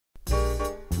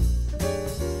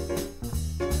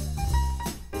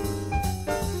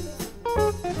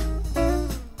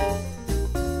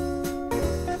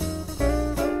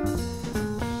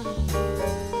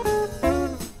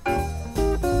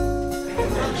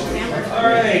All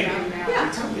right.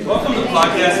 Welcome to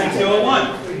Podcasting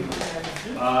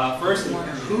 201. First,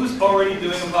 who's already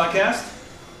doing a podcast?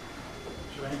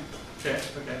 Okay.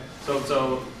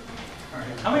 So, all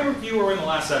right. How many of you were in the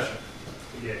last session?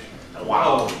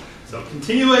 Wow. So,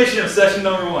 continuation of session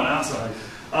number 1. Awesome.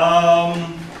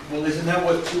 Well, isn't that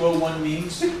what 201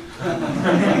 means?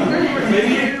 Maybe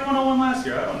you did 101 last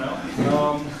year. I don't know.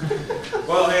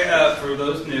 Well, hey, for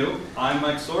those new, I'm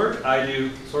Mike Sorg. I do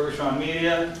Sorg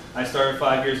Media. I started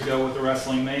 5 years ago with the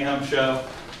Wrestling Mayhem show,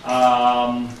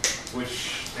 and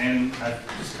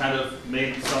I've just kind of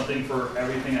made something for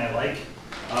everything I like.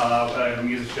 A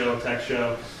music show, a tech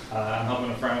show. I'm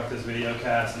helping a friend with his video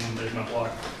cast, and there's my blog.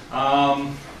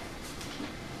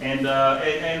 And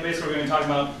basically, we're going to be talking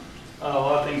about a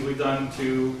lot of things we've done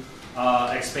to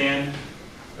expand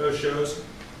those shows,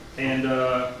 and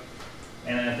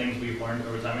things we've learned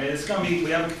over time. It's going to be, we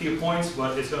have a few points,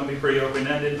 but it's going to be pretty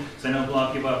open-ended, because I know a lot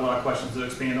of people have a lot of questions to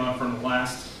expand on from the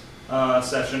last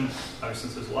session,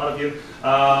 since there's a lot of you.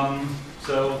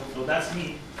 So that's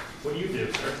me. What do you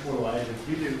do, sir? What do I do?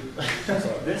 You do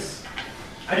this?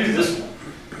 I do this one.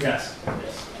 Yes.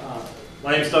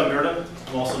 My name is Doug Derda.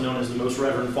 I'm also known as the Most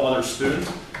Reverend Father Spoon.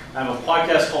 I have a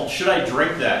podcast called Should I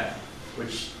Drink That?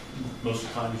 Which most of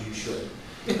the times you should.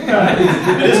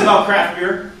 It is about craft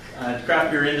beer.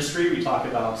 Craft beer industry. We talk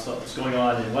about stuff that's going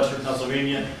on in Western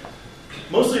Pennsylvania.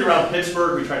 Mostly around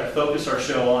Pittsburgh. We try to focus our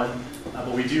show on,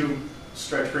 but we do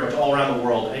stretch pretty much all around the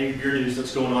world. Any beer news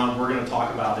that's going on, we're going to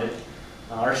talk about it.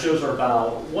 Our shows are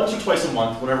about once or twice a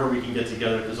month, whenever we can get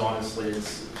together, because honestly,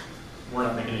 we're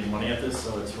not making any money at this,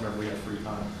 so it's whenever we have free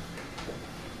time.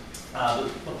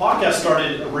 The podcast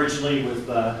started originally with,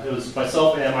 it was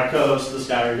myself and my co-host, this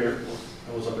guy right here.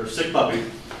 I was up there, Sick Puppy.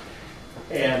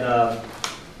 And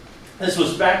this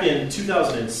was back in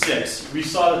 2006. We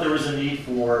saw that there was a need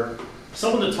for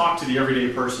someone to talk to the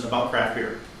everyday person about craft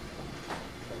beer.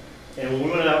 And when we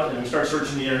went out and we started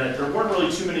searching the internet, there weren't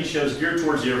really too many shows geared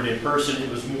towards the everyday person. It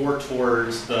was more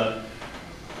towards the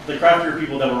craft beer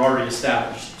people that were already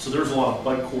established. So there was a lot of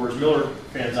Bud Coors, Miller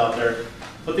fans out there,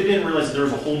 but they didn't realize that there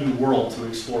was a whole new world to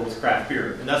explore with craft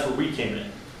beer, and that's where we came in.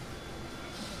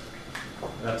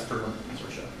 And that's pretty much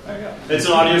our show. There you go. It's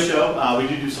an audio show. We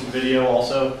do some video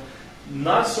also.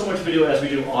 Not so much video as we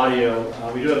do audio.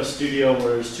 We do have a studio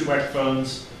where there's 2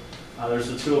 microphones. There's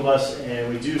the 2 of us, and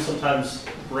we do sometimes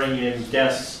bring in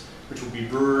guests, which will be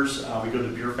brewers. We go to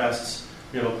beer fests.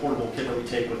 We have a portable kit that we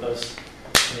take with us.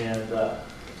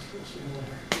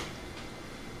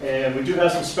 And we do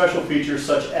have some special features,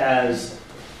 such as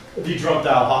the Drunk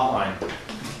Dial Hotline.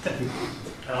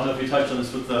 I don't know if you touched on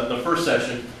this with the first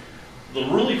session. The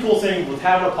really cool thing with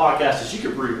having a podcast is you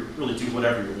can really do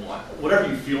whatever you want. Whatever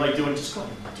you feel like doing, just go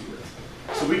ahead and do it.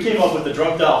 So we came up with the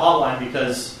Drunk Dial Hotline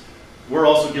because we're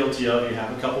also guilty of, you have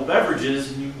a couple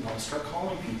beverages and you want to start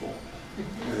calling people,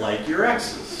 like your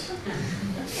exes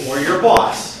or your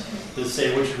boss, to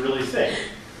say what you really think.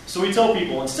 So we tell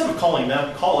people, instead of calling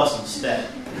them, call us instead.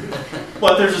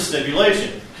 But there's a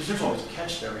stipulation, because there's always a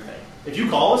catch to everything. If you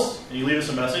call us and you leave us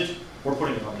a message, we're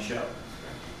putting it on the show.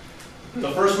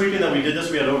 The first weekend that we did this,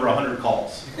 we had over 100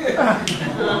 calls.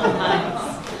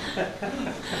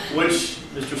 Which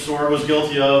Mr. Sorg was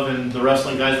guilty of, and the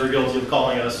wrestling guys were guilty of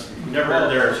calling us. We never had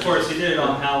theirs. Of course, he did it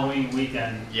on Halloween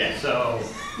weekend. Yeah. So,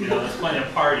 there's plenty of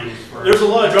parties. There's a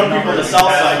lot of drunk people on the south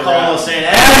side calling us saying,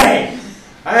 "Hey,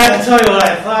 I got to tell you what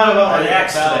I thought about my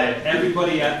ex today."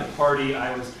 Everybody at the party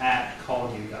I was at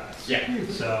called you guys. Yeah.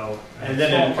 So, and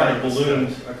then it kind of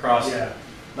ballooned across. Yeah.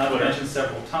 Not mentioned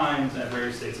several times at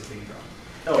various states of being drunk.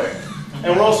 Oh, yeah.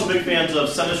 And we're also big fans of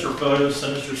send us your photos,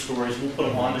 send us your stories. We'll put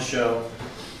them on the show.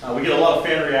 We get a lot of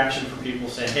fan reaction from people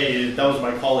saying, "Hey, that was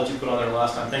my call that you put on there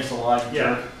last time. Thanks a lot."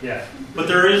 Yeah. But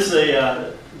there is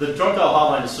the Drunk Dial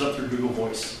Hotline is set up through Google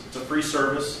Voice. It's a free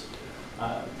service.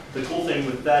 The cool thing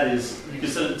with that is you can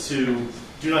set it to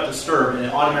Do Not Disturb, and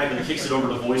it automatically kicks it over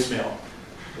to voicemail.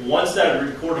 Once that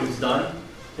recording is done,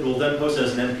 it will then post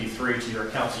as an MP3 to your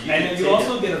account. So you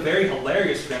also get a very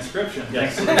hilarious transcription.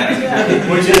 Yes.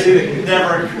 Which is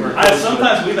never.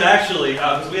 Sometimes we've actually,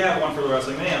 because we have one for the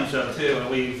Wrestling Mayhem show too, and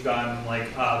we've gotten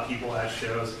people at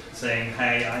shows saying,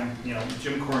 "Hey, I'm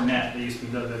Jim Cornette. They used to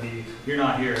be WWE. You're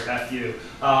not here. F you."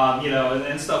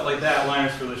 And stuff like that.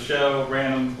 Liners for the show,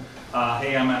 random.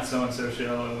 Hey, I'm at so and so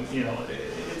show, and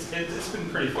it's been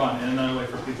pretty fun and another way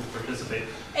for people to participate.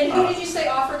 And who did you say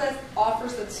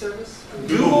offers that service?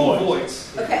 Google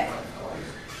Voice. Okay.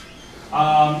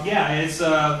 It's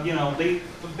they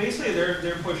basically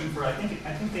they're pushing for I think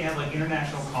they have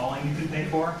international calling you can pay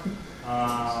for.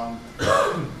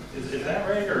 Is that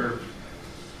right or?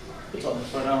 It's on this,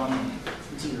 but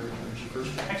it's in your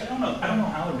first. Actually, I don't don't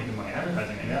know how they're making money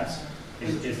advertising, I guess,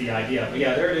 is the idea. But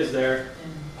yeah, there it is there.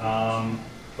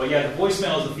 But yeah, the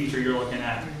voicemail is the feature you're looking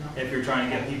at if you're trying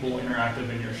to get people interactive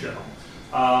in your show.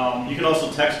 You can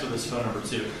also text to this phone number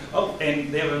too. Oh,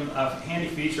 and they have a handy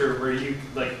feature where you,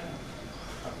 like,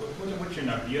 what's your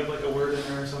number? Do you have like a word in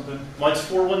there or something? Mine's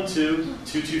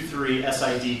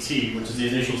 412-223-SIDT, which is the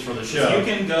initials for the show. So you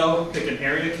can go pick an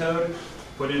area code,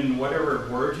 put in whatever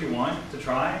word you want to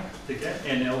try to get,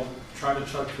 and it'll try to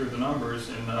chug through the numbers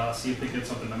and see if they get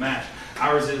something to match.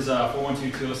 Ours is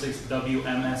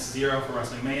 412-206-WMS0 for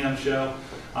Wrestling Mayhem Show.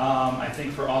 I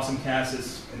think for Awesome Cast,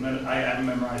 I haven't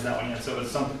memorized that one yet, so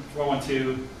it's something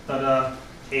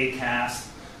 412-A-Cast.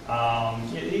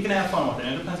 You can have fun with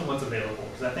it. It depends on what's available,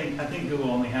 because I think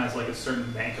Google only has like a certain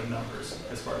bank of numbers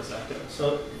as far as that goes.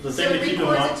 So the So thing it to keep in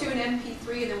records mind. it to an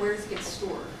MP3, and then where does it get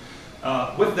stored?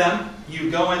 With them,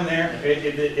 you go in there.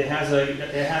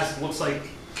 It looks like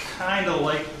kind of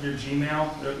like your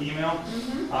Gmail or email,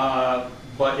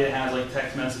 but it has like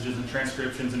text messages and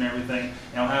transcriptions and everything.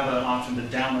 And it'll have an option to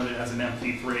download it as an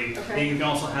MP3, Okay. and you can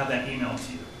also have that emailed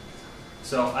to you.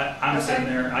 So I'm sitting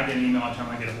there, I get an email every time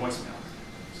I get a voicemail.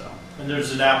 So And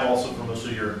there's an app also for most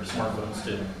of your smartphones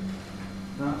too.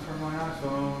 not for my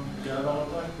iPhone.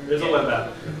 There's a web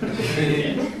app.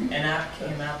 An app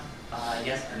came out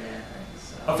yesterday, I think.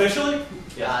 So. Officially?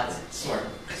 Yeah, it's Sorg.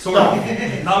 Sort of.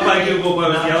 Not by Google,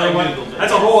 but Not the other by one. Google, but-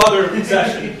 That's a whole other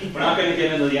session. We're not going to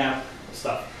get into the app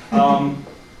stuff.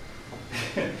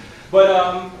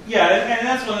 Yeah, and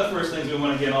that's one of the first things we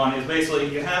want to get on is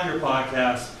basically you have your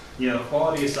podcast,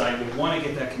 quality aside, we want to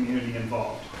get that community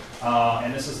involved.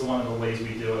 And this is one of the ways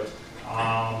we do it.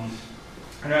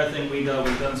 Another thing we've done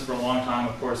this for a long time,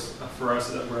 of course, for us,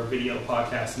 that we're a video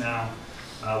podcast now.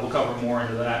 We'll cover more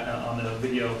into that on the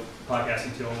video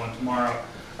podcasting 201 tomorrow.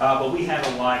 But we have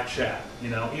a live chat,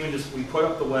 even just we put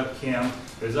up the webcam,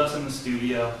 there's us in the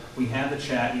studio, we have the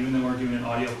chat, even though we're doing an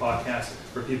audio podcast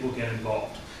where people get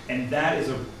involved. And that is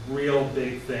a real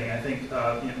big thing. I think,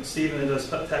 Stephen that does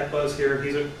Tech Buzz here,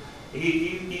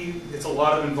 he gets a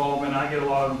lot of involvement, I get a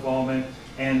lot of involvement,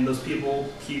 and those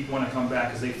people want to come back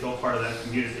because they feel part of that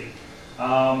community.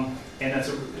 And it's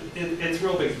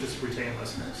real big just to retain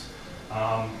listeners,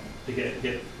 to get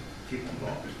people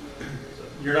involved.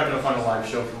 You're not going to find a live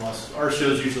show from us. Our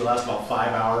shows usually last about 5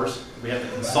 hours. We have to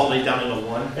consolidate down into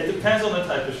one. It depends on the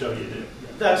type of show you do.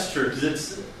 That's true,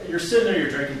 because you're sitting there, you're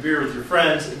drinking beer with your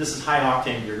friends. And this is high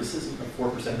octane beer. This isn't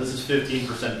 4%. This is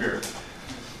 15% beer.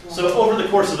 So over the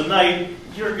course of the night,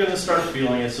 you're going to start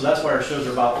feeling it. So that's why our shows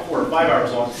are about 4 or 5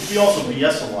 hours long. We also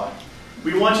BS a lot.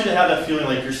 We want you to have that feeling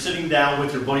like you're sitting down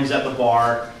with your buddies at the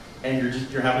bar and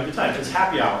you're having a good time. It's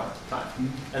happy hour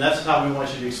time, and that's how we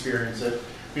want you to experience it.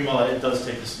 Meanwhile, it does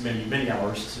take us many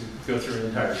hours to go through an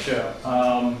entire show.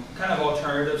 Kind of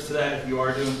alternatives to that, if you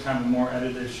are doing kind of a more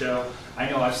edited show, I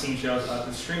know I've seen shows,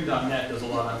 Stream.net does a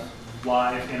lot of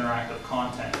live interactive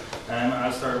content. And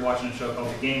I started watching a show called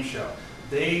The Game Show.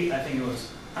 I don't know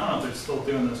if they're still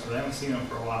doing this, but I haven't seen them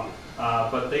for a while.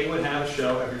 But they would have a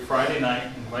show every Friday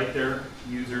night, invite their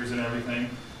users and everything.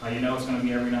 It's going to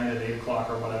be every night at 8 o'clock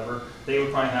or whatever. They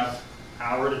would probably have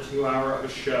hour to 2 hour of a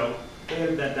show. They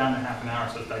had that down to half an hour,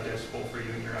 so it's digestible for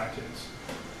you in your iTunes.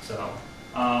 So,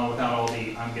 without all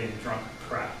the I'm getting drunk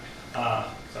crap.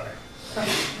 Sorry.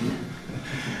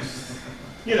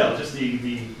 Just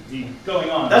the going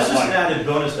on. That's just an added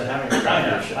bonus to having a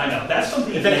radio show. I know. That's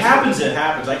something. If it happens, it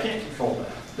happens. I can't control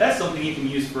that. That's something you can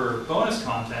use for bonus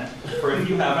content, for if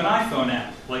you have an iPhone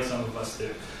app, like some of us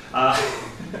do.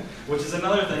 Which is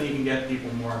another thing you can get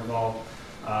people more involved.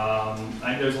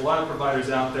 There's a lot of providers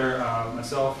out there.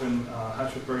 Myself and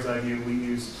Hutch with Bird's Eye View, we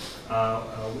use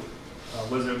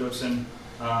Wizard Lipson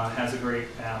has a great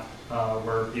app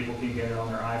where people can get it on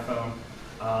their iPhone.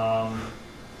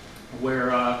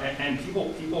 And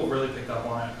people really pick up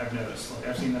on it. I've noticed. Like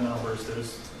I've seen the numbers.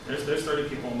 There's 30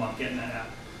 people a month getting that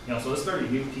app. So there's 30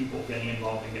 new people getting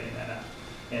involved in getting that app.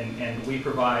 And we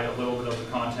provide a little bit of the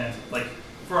content. Like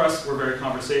for us, we're very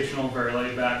conversational, very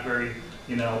laid back, very.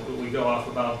 We go off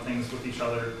about things with each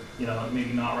other,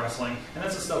 maybe not wrestling. And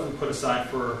that's the stuff we put aside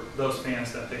for those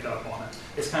fans that pick up on it.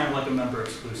 It's kind of like a member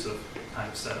exclusive kind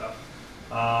of setup.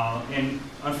 And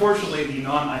unfortunately, the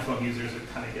non-iPhone users are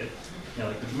kind of get,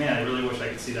 man, I really wish I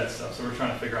could see that stuff. So we're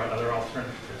trying to figure out other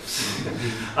alternatives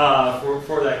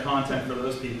for that content for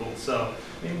those people. So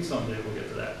maybe someday we'll get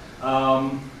to that.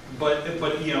 But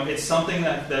it's something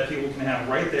that people can have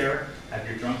right there. Have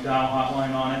your drunk dial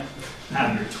hotline on it.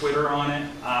 Have your Twitter on it.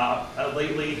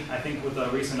 Lately, I think with a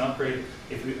recent upgrade,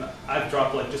 I've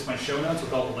dropped just my show notes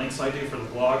with all the links I do for the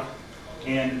blog,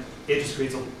 and it just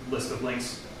creates a list of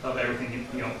links of everything,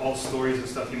 all stories and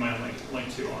stuff you might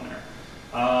link to on there.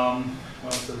 What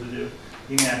else does it do?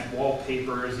 You can add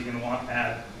wallpapers. You can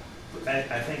add.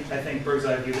 I think Bird's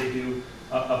Eye View, they do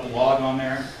a blog on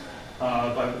there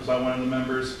by one of the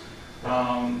members.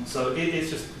 So it's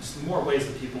just more ways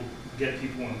that people get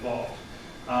people involved.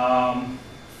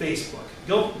 Facebook.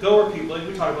 Go where people.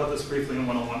 We talked about this briefly in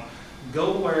 101.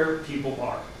 Go where people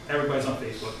are. Everybody's on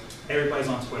Facebook. Everybody's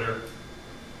on Twitter.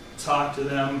 Talk to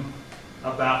them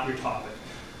about your topic.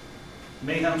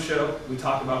 Mayhem Show, we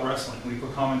talk about wrestling. We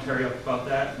put commentary up about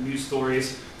that, news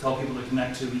stories, tell people to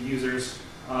connect to the users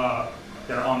that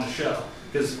are on the show.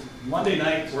 Because Monday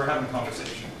night, we're having a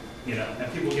conversation,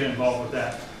 and people get involved with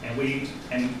that. And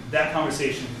that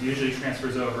conversation usually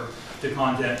transfers over to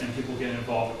content and people get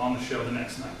involved on the show the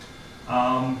next night.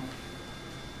 And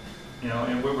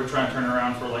we're trying to turn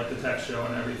around for like the tech show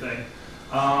and everything.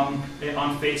 On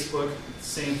Facebook,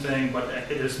 same thing, but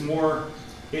there's more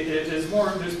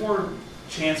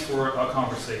chance for a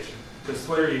conversation. Because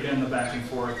Twitter, you get in the back and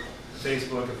forth.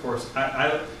 Facebook, of course,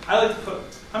 I like to put.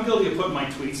 I'm guilty of putting my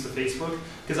tweets to Facebook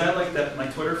because I like that my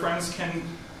Twitter friends can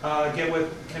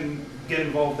get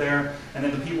involved there, and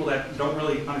then the people that don't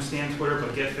really understand Twitter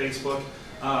but get Facebook,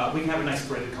 we can have a nice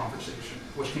threaded conversation,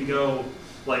 which can go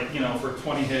for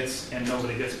 20 hits and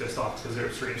nobody gets pissed off because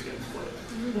their stream's getting split.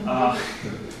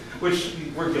 Which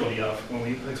we're guilty of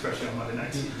especially on Monday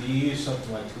nights. Do you use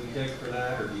something like TweetDeck for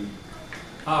that, or do you?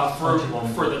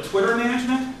 For the Twitter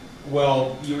management?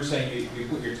 Well, you were saying you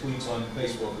put your tweets on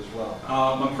Facebook as well.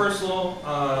 My personal.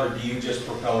 Or do you just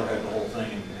propeller head the whole thing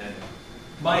and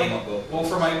I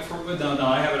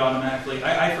have it automatically.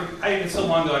 It's so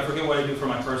long ago I forget what I do for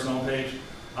my personal page.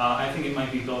 I think it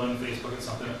might be built into Facebook or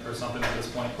something at this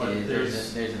point. But Yeah,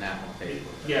 there's an app on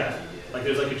Facebook. Yeah,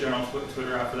 there's a general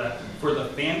Twitter app for that. For the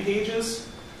fan pages,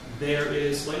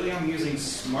 lately I'm using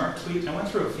Smart Tweet. I went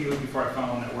through a few before I found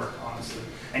one that worked, honestly.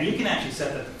 And you can actually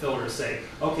set that filter to say,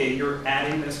 okay, you're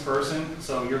adding this person,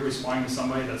 so you're responding to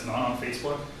somebody that's not on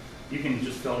Facebook. You can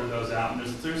just filter those out, and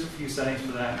there's a few settings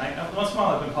for that. Once in a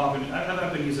while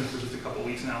I've been using it for just a couple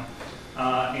weeks now,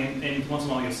 and once in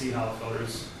a while you'll see how it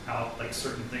filters out like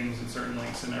certain things and certain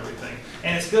links and everything.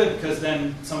 And it's good because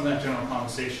then some of that general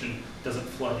conversation doesn't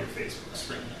flood your Facebook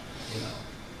screen.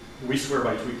 We swear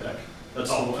by TweetDeck. That's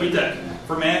TweetDeck.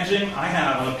 For managing, I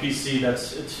have on a PC.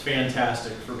 It's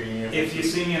fantastic for being able. If you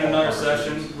see me in another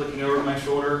session, looking over my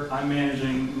shoulder, I'm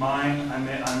managing mine.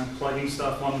 I'm plugging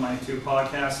stuff on my 2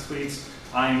 podcast tweets.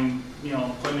 I'm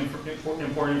putting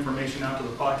important information out to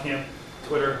the podcamp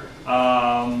Twitter.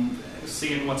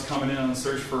 Seeing what's coming in on the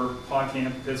search for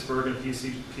podcamp Pittsburgh and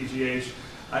PGH.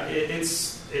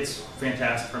 It's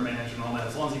fantastic for managing all that.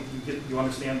 As long as you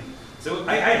understand. So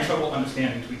I had trouble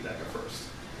understanding TweetDeck at first.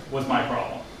 Was my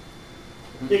problem.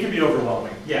 It can be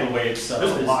overwhelming. Yeah. The way it's set up.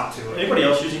 There's a lot to it. Anybody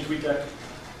else using TweetDeck?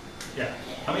 Yeah.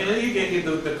 I mean, you get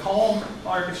the calm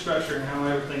market structure and how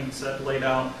everything's laid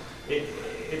out.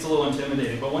 It's a little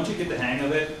intimidating, but once you get the hang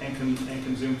of it and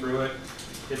can zoom through it,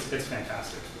 it's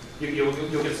fantastic. You'll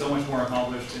get so much more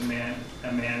accomplished and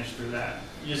managed through that.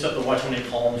 You just have to watch how many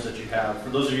columns that you have. For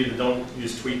those of you that don't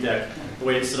use TweetDeck, the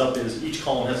way it's set up is each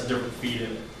column has a different feed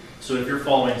in it. So if you're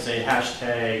following, say,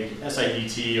 hashtag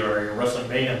SIDT or a Wrestling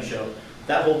Mayhem show,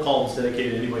 that whole column is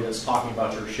dedicated to anybody that's talking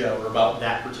about your show or about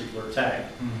that particular tag.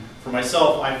 Mm-hmm. For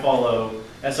myself, I follow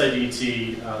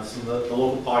SIDT, some of the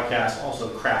local podcasts, also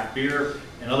craft beer,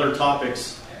 and other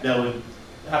topics that would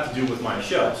have to do with my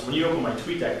show. So when you open my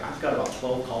TweetDeck, I've got about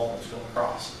 12 columns going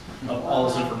across of all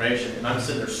this information, and I'm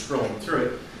sitting there scrolling through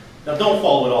it. Now, don't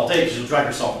follow it all day because you'll drive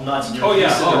yourself nuts and you're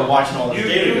sitting there watching all this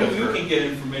data. You can get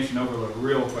information overload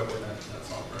real quick with that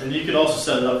software. And you can also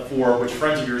set it up for which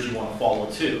friends of yours you want to follow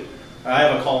too. I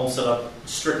have a column set up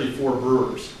strictly for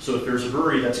brewers. So if there's a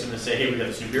brewery that's going to say, hey, we got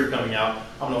this new beer coming out,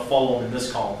 I'm going to follow them in this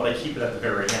column, but I keep it at the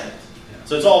very end. Yeah.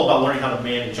 So it's all about learning how to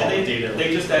manage all the data.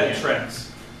 They just added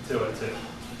trends to it too,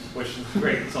 which is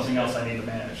great. It's something else I need to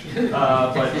manage. But,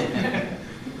 I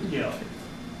don't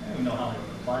even know how I'm going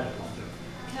to apply it.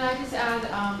 Can I just add,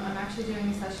 I'm actually doing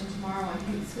a session tomorrow on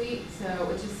Hootsuite,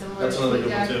 which is similar That's to another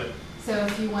good one TweetDeck. too. So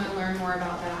if you want to learn more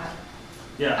about that.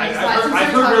 Yeah,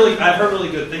 I've heard really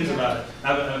good things about it.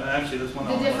 Actually, that's one.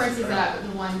 The difference is that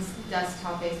the one's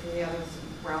desktop based and the other's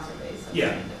browser based. So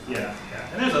yeah.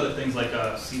 And there's other things like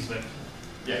Seismic.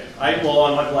 Yeah,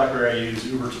 on my BlackBerry I use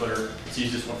Uber Twitter. It's the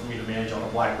easiest one for me to manage on a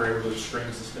BlackBerry where there's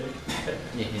strings this big.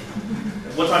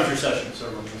 What time's your session,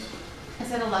 sir? I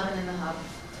said 11 in the hub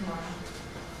tomorrow.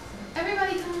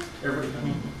 Everybody come.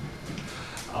 Everybody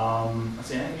come. Let's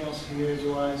see, anything else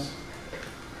community-wise?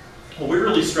 Well, we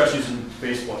really stress using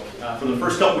Facebook. For the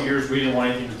first couple of years, we didn't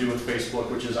want anything to do with Facebook,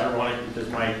 which is ironic because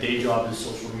my day job is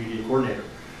social media coordinator.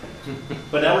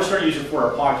 But now we're starting to use it for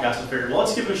our podcast and figured, well,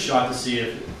 let's give it a shot to see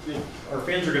if our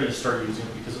fans are going to start using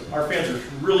it, because our fans are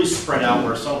really spread out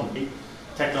where some hate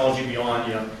technology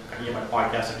beyond, I can get my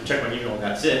podcast, I can check my email, and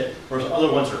that's it. Whereas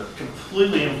other ones are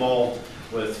completely involved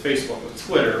with Facebook, with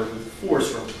Twitter, with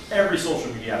Foursquare, with every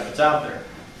social media app that's out there.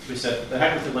 So we said, the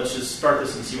heck with it, let's just start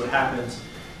this and see what happens.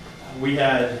 We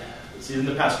had, in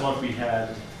the past month, we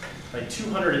had like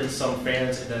 200 and some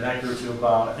fans, and then that grew to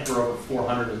about, I think we're over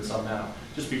 400 and some now,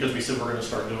 just because we said we're going to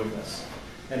start doing this.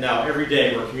 And now every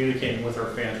day we're communicating with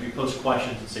our fans. We post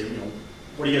questions and say,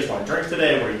 what do you guys want to drink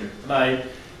today? What are you doing tonight?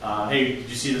 Hey, did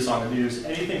you see this on the news?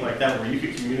 Anything like that where you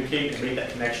could communicate and make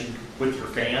that connection with your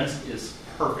fans is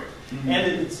perfect. Mm-hmm.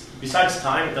 And it's, besides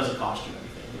time, it doesn't cost you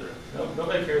anything either.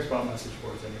 Nobody cares about message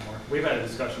boards anymore. We've had a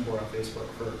discussion board on Facebook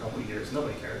for a couple of years.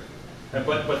 Nobody cares.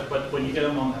 But when you get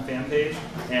them on a fan page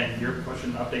and you're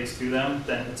pushing updates to them,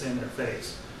 then it's in their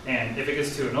face. And if it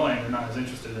gets too annoying, they're not as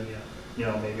interested in you.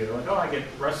 Maybe they're like, oh, I get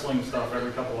wrestling stuff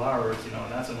every couple hours, and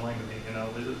that's annoying to me.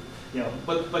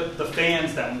 But the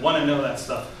fans that want to know that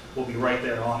stuff will be right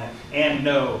there on it and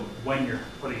know when you're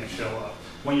putting a show up,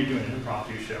 when you're doing an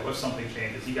impromptu show. If something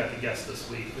changes, you got the guest this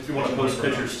week. If you want to post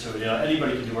pictures too,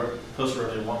 anybody can post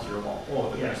wherever they want to.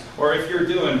 Or if you're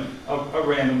doing a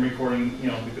random recording,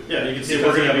 you can see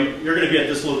you're going to be at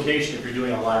this location if you're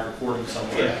doing a live recording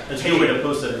somewhere. Yeah. That's a good way to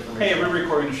post that information. Hey, we're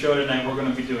recording a show tonight. We're going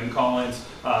to be doing call-ins.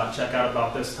 Check out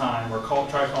about this time, or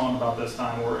try calling about this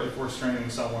time, or if we're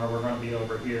streaming somewhere, we're going to be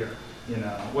over here.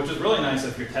 Which is really nice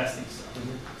if you're testing stuff.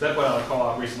 Mm-hmm. That's what I call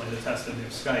out recently to test a new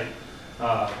Skype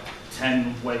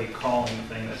 10-way calling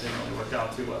thing that didn't really work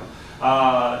out too well.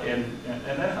 And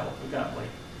that helped. We got like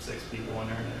 6 people in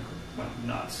there, and it went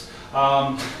nuts.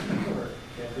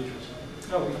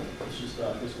 It's just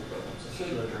Facebook programs. So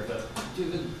do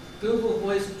the Google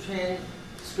Voice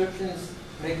transcriptions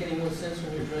make any more sense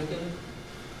when you're drinking?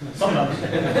 Sometimes.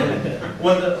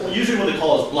 Usually when they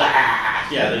call us black,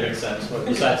 they make sense. But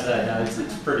besides that, it's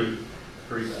pretty.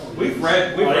 We've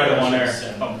read them on there.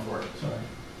 Before. Sorry.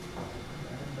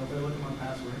 Nobody look at my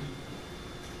password.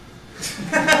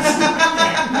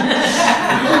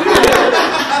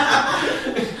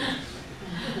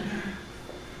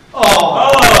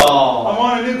 Oh! I'm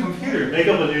on a new computer. Make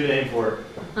up a new name for it.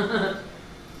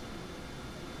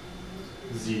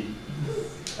 Z.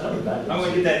 I don't know that. I'm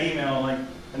gonna get that email in like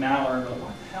an hour and go,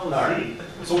 what the hell is Z?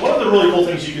 So one of the really cool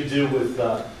things you can do with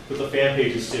the fan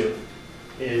pages too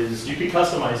is you can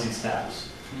customize these tabs.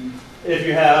 Mm-hmm. If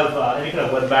you have any kind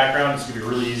of web background, it's going to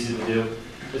be really easy to do.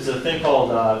 It's a thing called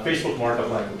Facebook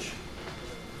markup language.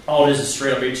 All it is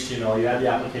straight up HTML. You add the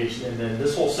application, and then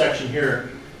this whole section here,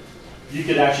 you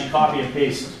could actually copy and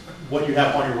paste what you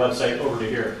have on your website over to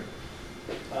here.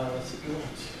 Let's go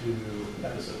to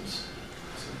episodes.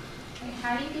 Wait,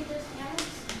 how do you get those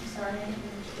tabs? I'm sorry.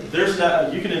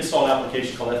 You can install an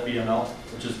application called FBML,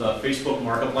 which is the Facebook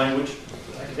markup language.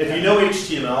 If you know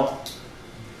HTML,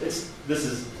 this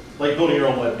is like building your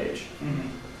own web page. Mm-hmm.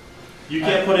 You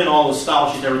can't put in all the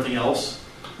style sheets and everything else.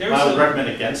 I would recommend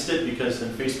against it, because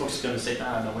then Facebook's going to say,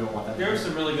 no, we don't want that. There are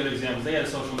some really good examples. They had a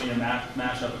social media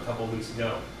mashup a couple of weeks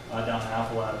ago down at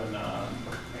Alpha Lab, and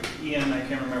Ian, I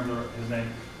can't remember his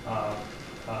name,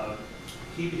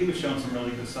 he was showing some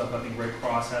really good stuff. I think Ray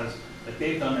Cross has,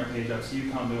 they've done their page up, so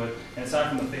you come to it, and aside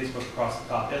from the Facebook across the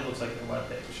top, it looks like your web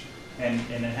page. And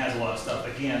it has a lot of stuff.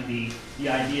 Again, the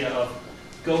idea of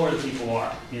go where the people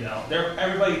are. There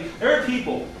are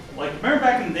people. Like, remember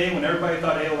back in the day when everybody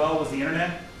thought AOL was the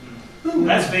internet?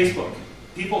 That's Facebook.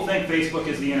 People think Facebook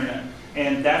is the internet,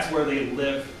 and that's where they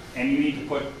live. And you need to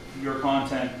put your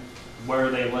content where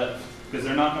they live, because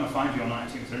they're not going to find you on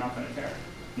iTunes. They're not going to care.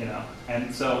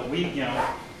 And so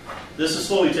this is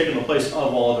slowly taking the place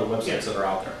of all other websites that are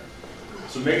out there.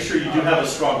 So make sure you do have a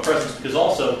strong presence, because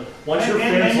also, once your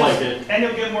fans like it... And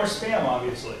you'll get more spam,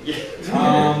 obviously.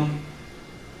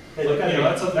 Hey,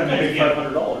 that's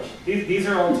 $500. These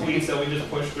are all tweets that we just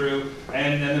push through,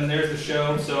 and then there's the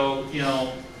show. So,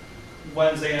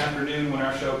 Wednesday afternoon when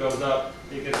our show goes up,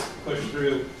 it gets pushed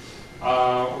through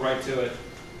right to it.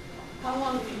 How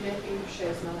long do you make your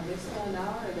shows now? Are they still an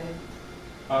hour, or are they?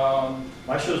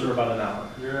 My shows are about an hour.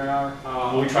 You're an hour?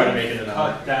 We try to make it an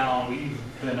hour. Cut down. We've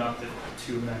been up to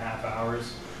 2.5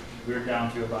 hours. We're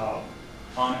down to about,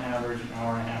 on average, an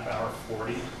hour and a half, hour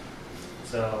 40.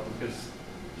 So, because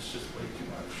it's just way too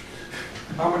much.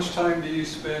 How much time do you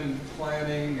spend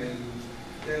planning and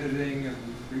editing and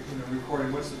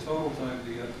recording? What's the total time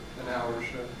to get an hour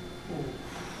show?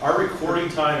 Our recording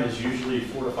time is usually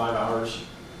 4 to 5 hours.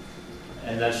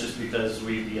 And that's just because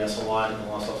we BS a lot and a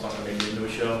lot of stuff's not going to make it into a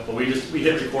show. But we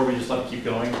hit record, we just let it keep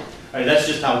going. I mean, that's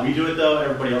just how we do it though.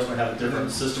 Everybody else might have a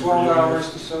different system. 12 for doing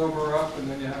hours to sober up, and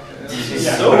then you have to edit.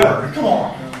 Yeah. Sober? Come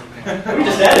on. We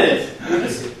just edited it.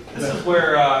 This is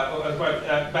where,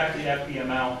 back to the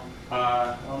FPML.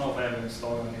 I don't know if I have it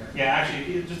installed in here. Yeah,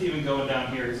 actually, just even going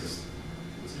down here, is this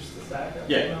just the static FPML?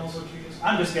 Yeah. Is what you use?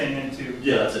 I'm just getting into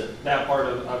That's it. that part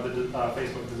of the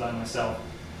Facebook design myself.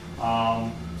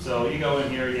 So you go in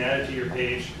here, you add it to your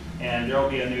page, and there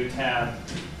will be a new tab.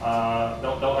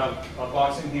 They'll have a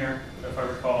box in here, if I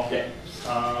recall, for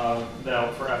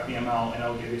FPML, and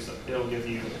it'll give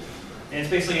you, and it's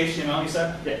basically HTML. You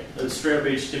said? Yeah, it's straight up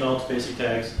HTML, it's basic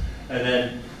tags, and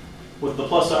then with the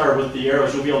with the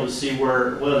arrows, you'll be able to see what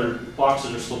other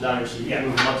boxes are still down here, so you can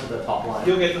move them up to the top line.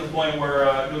 You'll get to the point where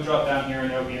you'll drop down here, and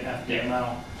there'll be an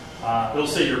FPML. It'll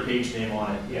say your page name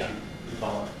on it. Yeah. You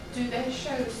follow it. Do they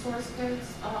show the source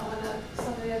codes on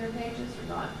some of the other pages or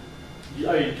not?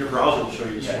 I mean, your browser will show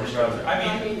you the source code.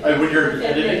 I mean, when you're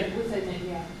editing, Within it,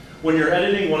 yeah. when you're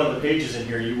editing one of the pages in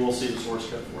here, you will see the source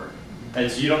code for it, and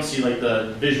so you don't see like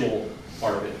the visual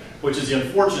part of it, which is the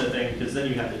unfortunate thing because then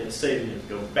you have to hit save and you have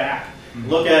to go back,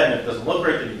 look at it, and if it doesn't look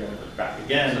right, then you got to go back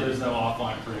again. So there's no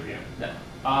offline preview. No.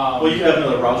 Well, you have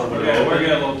another browser. We're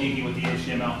getting a little geeky with the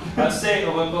HTML.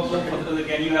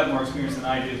 Again, you have more experience than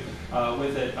I do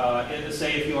with it.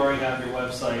 Say if you already have your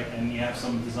website and you have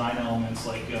some design elements,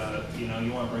 like you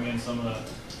want to bring in some of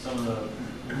the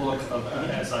look of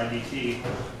SIDT.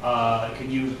 Can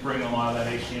you bring a lot of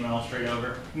that HTML straight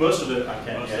over? Most of it I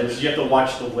can. You have to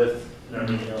watch the width and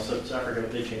everything else. So I forget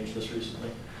if they changed this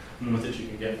recently. The width that you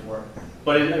can get for it.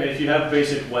 But I mean, if you have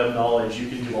basic web knowledge, you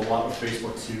can do a lot with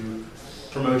Facebook to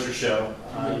promote your show.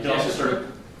 You can also start.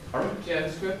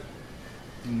 JavaScript?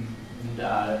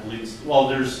 I believe well,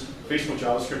 there's Facebook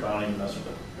JavaScript. I don't even mess with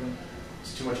it.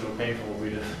 It's too much of a pain for what we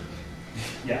do.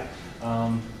 Yeah.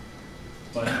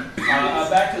 But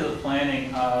back to the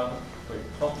planning.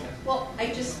 Well, I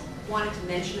just wanted to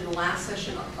mention in the last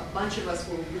session, a bunch of us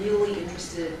were really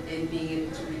interested in being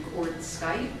able to record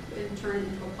Skype and turn it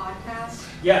into a podcast.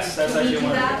 Yes, that's Can we actually do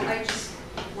one of that? the I just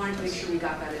wanted to make sure we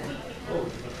got that in.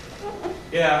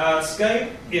 Yeah,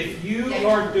 Skype, if you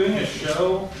are doing a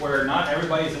show where not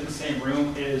everybody's in the same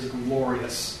room, it is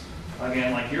glorious.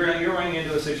 Again, like you're running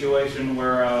into a situation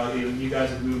where you guys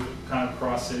have moved kind of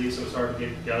across cities, so it's hard to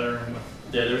get together. And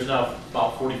Yeah, there's now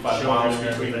about 45 miles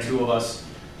between the two of us.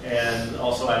 And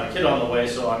also I have a kid on the way,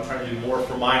 so I'm trying to do more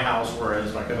from my house,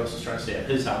 whereas my co-host is trying to stay at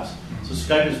his house. So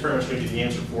Skype is pretty much going to be the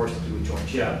answer for us to do a joint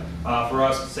show. Yeah, for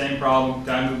us, same problem.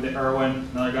 Guy moved to Irwin,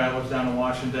 another guy lives down in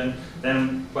Washington.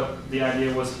 But the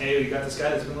idea was, hey, we got this guy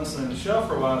that's been listening to the show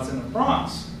for a while. It's in the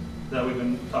Bronx that we've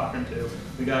been talking to.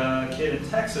 We got a kid in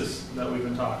Texas that we've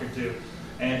been talking to.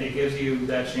 And it gives you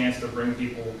that chance to bring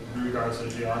people regardless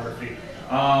of geography.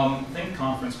 Think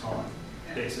conference calling,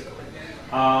 basically.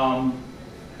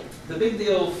 The big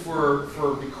deal for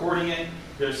recording it,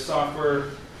 there's software.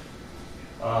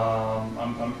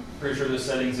 I'm pretty sure there's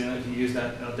settings in it if you use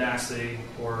that Audacity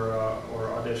or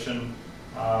Audition,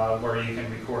 where you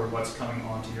can record what's coming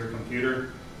onto your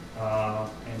computer.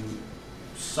 And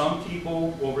some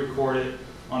people will record it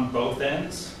on both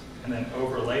ends and then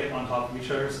overlay it on top of each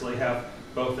other, so they have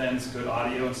both ends good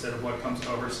audio instead of what comes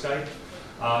over Skype.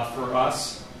 For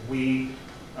us, we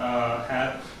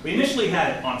initially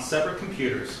had it on separate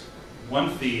computers,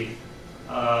 one feed,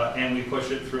 and we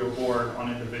push it through a board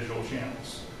on individual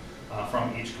channels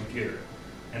from each computer.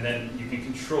 And then you can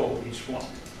control each one.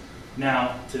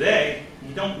 Now, today,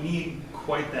 you don't need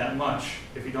quite that much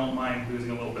if you don't mind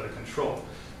losing a little bit of control.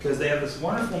 Because they have this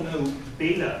wonderful new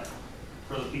beta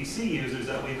for the PC users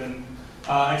that we've been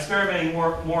experimenting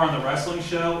more on the wrestling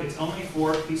show. It's only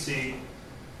for PC,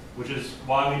 which is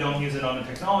why we don't use it on the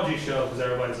technology show, because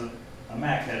everybody's a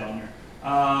Mac head on here.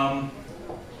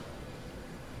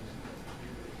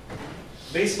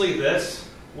 Basically this,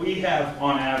 we have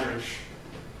on average,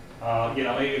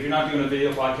 if you're not doing a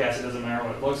video podcast, it doesn't matter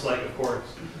what it looks like, of course.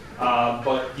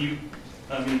 But you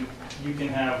can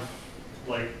have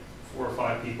like 4 or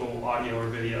 5 people, audio or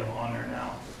video, on there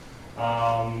now.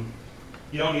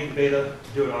 You don't need the beta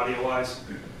to do it audio-wise.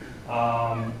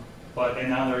 And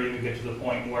now they're even get to the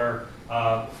point where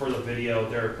for the video,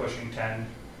 they're pushing 10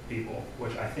 people,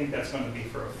 which I think that's going to be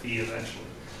for a fee eventually.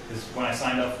 Because when I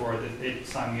signed up for it, it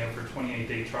signed me up for a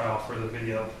 28-day trial for the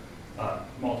video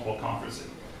multiple conferencing.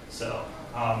 So,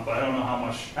 but I don't know how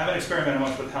much, I haven't experimented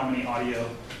much with how many audio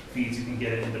feeds you can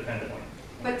get it independently.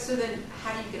 But so then,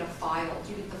 how do you get a file?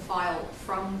 Do you get the file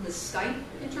from the Skype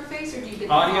interface, or do you get the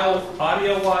file from...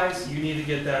 Audio-wise, you need to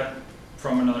get that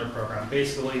from another program.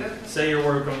 Basically, say you're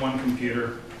working on one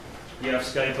computer, you have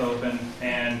Skype open,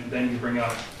 and then you bring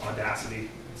up Audacity,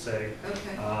 say,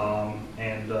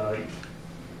 Okay.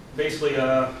 Basically, you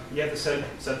have to set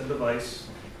the device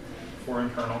for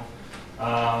internal.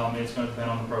 It's going to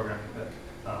depend on the program you pick.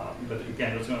 But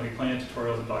again, there's going to be plenty of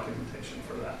tutorials and documentation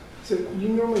for that. So you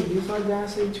normally use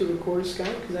Audacity to record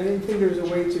Skype? Because I didn't think there was a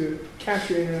way to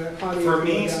capture internet audio. For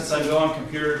me, since I go on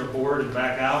computer to board and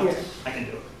back out, yeah. I can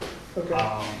do it.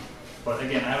 Okay. But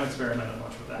again, I haven't experimented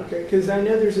much with that. Okay, because I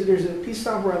know there's a piece of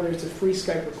software out there. It's a free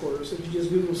Skype recorder. So if you just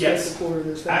Google Yes. Skype recorder,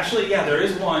 this. Actually, yeah, there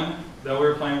is one that we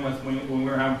were playing with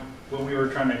when we were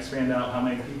trying to expand out how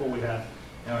many people we had.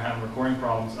 And we're having recording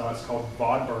problems. It's called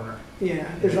VOD Burner. Yeah,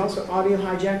 there's also Audio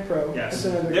Hijack Pro. Yes, That's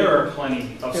another there are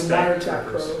plenty of and Skype Wiretap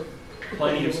rippers. Pro.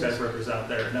 Plenty of Skype rippers out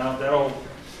there. Now that'll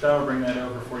bring that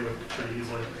over for you pretty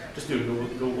easily. Just do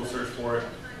a Google search for it.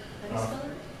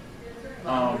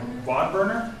 VOD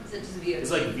Burner. Is it just VOD?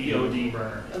 It's like VOD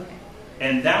Burner. Okay.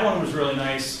 And that one was really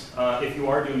nice if you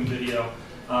are doing video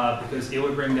because it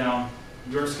would bring down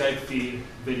your Skype feed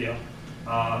video,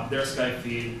 their Skype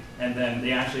feed, and then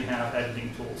they actually have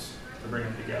editing tools to bring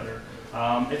them together.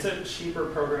 It's a cheaper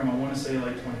program. I want to say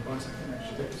like $20, I think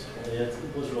actually. Yeah,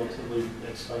 it was relatively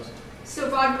expensive. So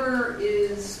VodBurner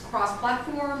is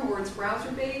cross-platform or it's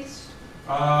browser-based?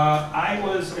 I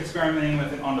was experimenting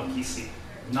with it on the PC,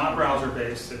 not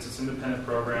browser-based. It's an independent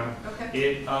program.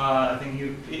 Okay. I think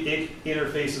it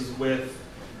interfaces with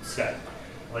Skype.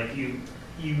 Like you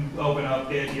open up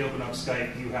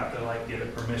Skype, you have to like give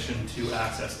it permission to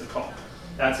access the call.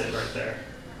 That's it right there.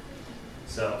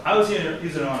 So I was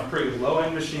using it on a pretty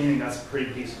low-end machine and got some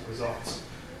pretty decent results.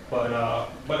 But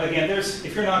again,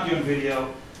 if you're not doing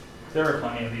video, there are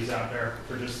plenty of these out there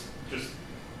for just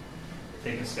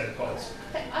taking Skype calls.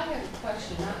 I have a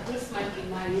question. This might be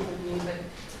naive of me, but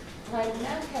like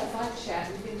now have live chat,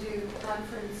 you can do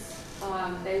conference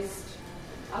based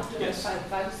up to Yes.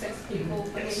 five or six people.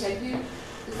 Yes. I mean,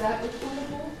 is that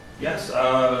recordable? Yes,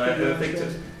 I think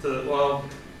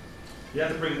you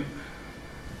have to bring.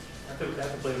 Have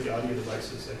to play with the audio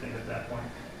devices, I think, at that point.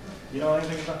 You know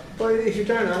anything about that? But if you're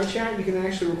doing iChat, you can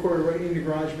actually record it right into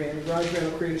GarageBand. And GarageBand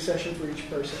will create a session for each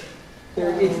person. They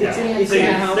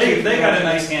got a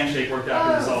nice handshake worked out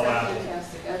because it's all Apple.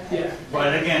 Fantastic. Okay. Yeah.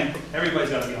 But again, everybody's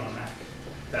got to be on a Mac.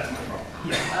 That's my problem.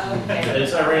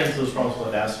 Okay. I ran into those problems with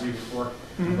Audacity before.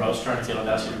 Where I was trying to get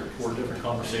Audacity to record different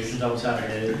conversations I was having,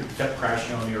 and it kept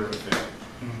crashing on me or fail.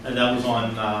 And that was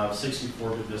on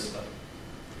 64-bit Vista.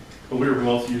 But we were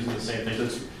both using the same thing.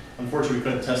 So unfortunately, we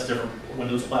couldn't test different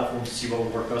Windows platforms to see what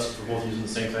would work best if we're both using the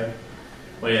same thing.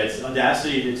 But yeah, it's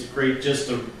Audacity. It's great just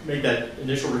to make that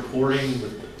initial recording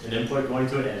with an input going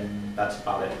to it, and that's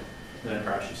about it. And then it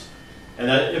crashes. And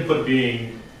that input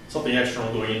being something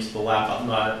external going into the laptop,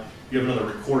 not you have another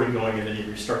recording going and then you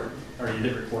restart or you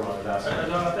hit record on Audacity.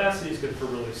 Audacity is good for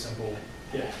really simple.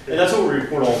 Yeah, and that's what we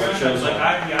record all our shows like on.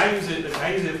 I use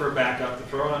it for backup to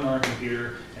throw it on our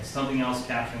computer and something else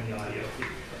capturing the audio feed.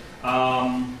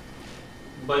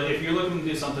 But if you're looking to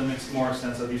do something that's more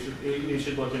extensive, you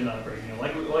should look into upgrading.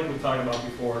 Like we talked about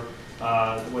before,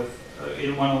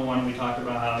 in 101 we talked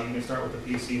about how you can start with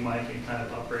the PC mic and kind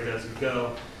of upgrade as you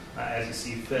go, as you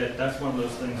see fit. That's one of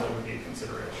those things that would be a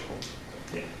consideration.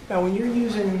 Yeah. Now, when you're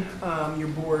using your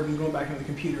board and going back into the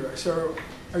computer, so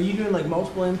are you doing like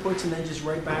multiple inputs and then just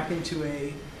right back into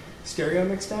a stereo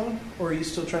mix down, or are you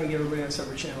still trying to get everybody on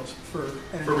separate channels for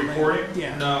recording?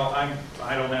 Yeah. No,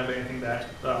 I don't have anything that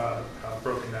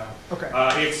broken down. Okay.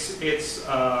 It's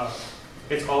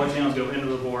all the channels go into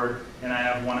the board, and I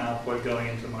have one output going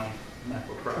into my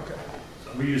MacBook Pro. Okay.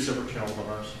 So We use separate channels on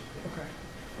ours. Okay.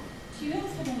 Do you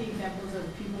guys have any examples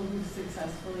of people who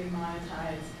successfully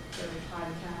monetized their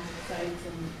podcast sites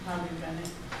and how they've done it?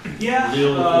 Yeah,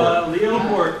 Leo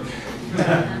Laporte. He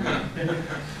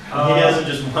hasn't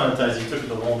just monetized, he took it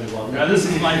to a whole new level. Now this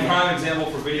is my prime example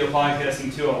for video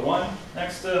podcasting 201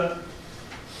 next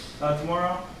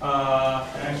tomorrow.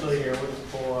 Actually, here, we'll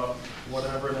just pull up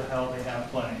whatever the hell they have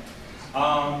playing.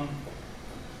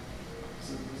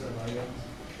 Is that Lego?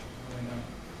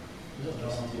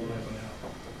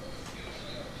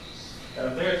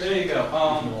 There you go.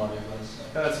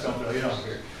 That's comfortable. You don't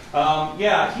hear.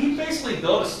 Yeah, he basically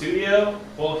built a studio.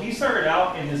 Well, he started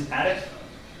out in his attic,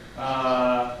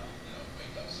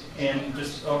 and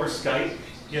just over Skype,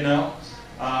 you know.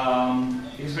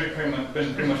 He's been pretty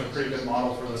much a pretty good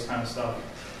model for this kind of stuff.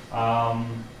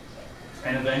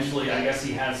 And eventually, I guess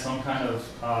he had some kind of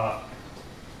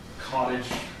cottage,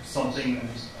 something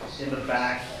in the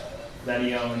back that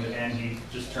he owned, and he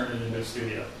just turned it into a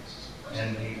studio.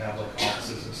 And he have like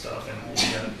offices and stuff, and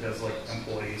he has like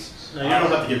employees. No, you don't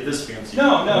have to get this fancy.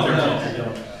 No.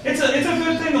 It's a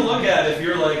good thing to look at if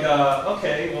you're like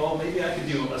okay, well, maybe I could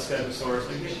do a Skype with Sorg. So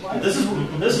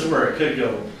this is where it could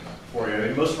go for you. I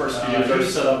mean, most of our studios are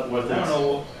set up with it. I don't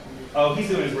know. Oh, he's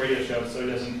doing his radio show, so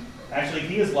he doesn't. Actually,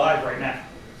 he is live right now.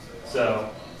 So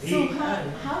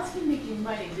how's he making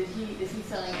money? Is he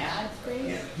selling ad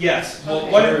space? Yes. Well,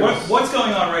 Okay. what's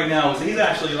going on right now is he's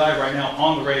actually live right now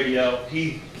on the radio.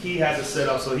 He has it set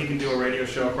up so he can do a radio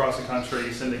show across the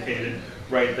country, syndicated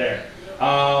right there.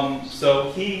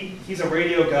 So he's a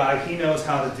radio guy. He knows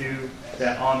how to do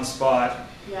that on the spot.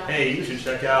 Yeah. Hey, you should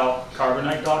check out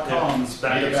carbonite.com.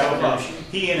 Back yourself up.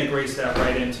 He integrates that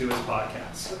right into his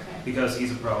podcast because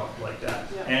he's a pro like that.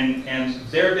 Yeah. And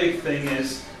their big thing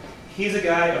is he's a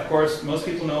guy. Of course, most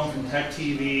people know him from Tech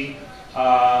TV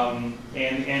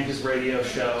and his radio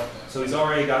show. So he's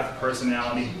already got the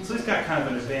personality. So he's got kind of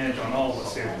an advantage on all of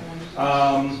us here.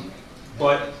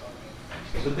 But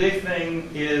the big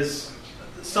thing is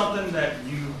something that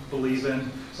you believe in,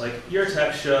 like your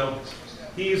tech show.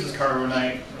 He uses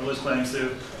Carbonite, or Liz Planning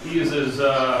Sue. He uses,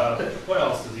 what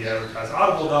else does he advertise?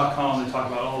 Audible.com, they talk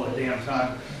about all the damn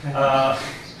time.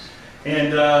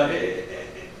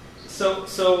 So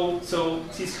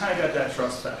he's kind of got that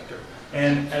trust factor.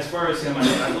 And as far as him,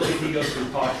 I believe he goes through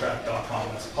podtrack.com.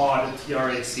 That's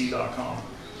podtrac.com,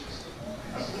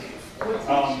 I believe.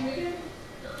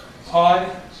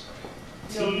 Pod,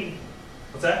 T,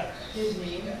 what's that? His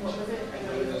name, what was it?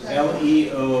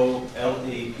 Leoleport.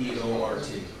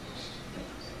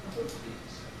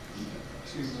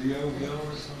 Leo or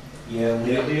something? Yeah,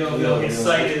 Leo. His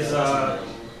site is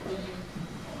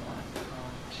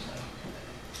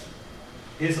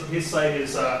his site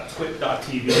is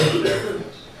twit.tv over there.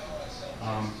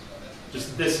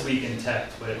 Just this week in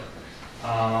tech, Twit.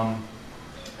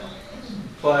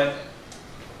 But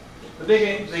the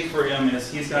big thing for him is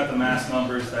he's got the mass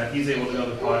numbers that he's able to go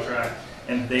to Podtrack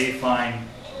and they find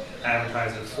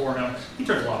advertisers for him. He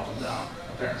turns a lot of them down,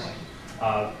 apparently.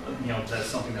 That's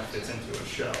something that fits into a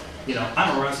show.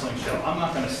 I'm a wrestling show. I'm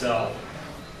not going to sell.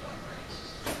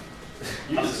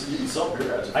 You can sell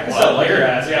beer ads. I can sell beer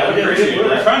ads. Yeah,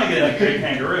 we're trying to get in a great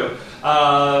kangaroo.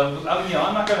 I'm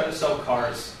not going to sell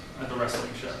cars at the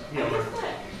wrestling show.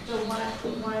 The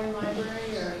wine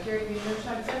library or Gary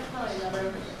Vaynerchuk, that's probably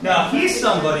another. Now he's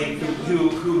somebody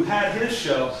who had his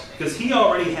show because he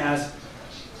already has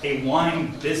a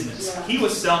wine business. Yeah. He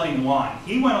was selling wine.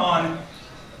 He went on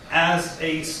as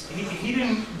he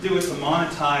didn't do it to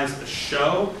monetize the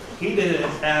show. He did it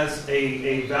as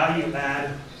a value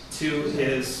add to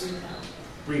his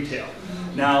retail.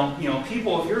 Now,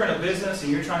 people, if you're in a business and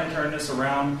you're trying to turn this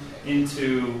around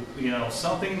into,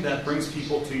 something that brings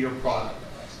people to your product.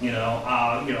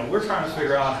 We're trying to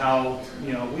figure out how,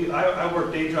 I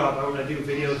work day job, I do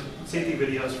safety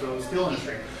videos for the steel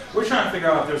industry. We're trying to figure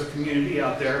out if there's a community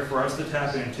out there for us to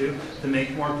tap into to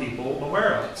make more people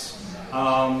aware of us.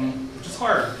 Which is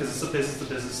hard because it's a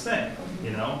business thing,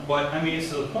 But it's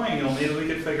to the point, maybe we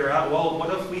could figure out, well, what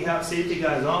if we have safety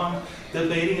guys on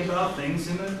debating about things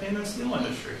in the steel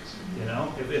industry?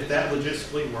 If that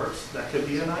logistically works, that could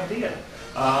be an idea.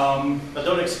 But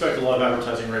don't expect a lot of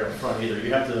advertising right up front either.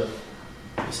 You have to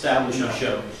establish a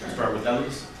show to start with. At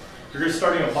least, if you're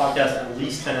starting a podcast, at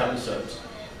least 10 episodes.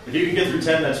 If you can get through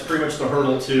 10, that's pretty much the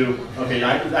hurdle to, okay,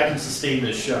 I can sustain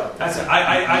this show. That's it.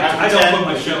 I don't put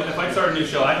my show, if I start a new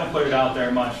show, I don't put it out there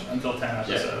much until 10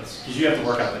 episodes. Because you have to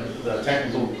work out the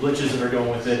technical glitches that are going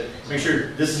with it. Make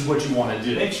sure this is what you want to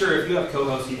do. Make sure if you have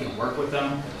co-hosts, you can work with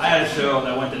them. I had a show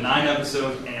that went to 9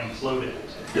 episodes and imploded.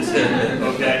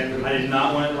 Okay? I did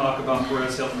not want to talk about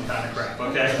Perez Hilton kind of crap,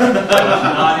 okay? I was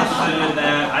not interested in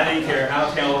that. I didn't care how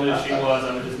talented she was.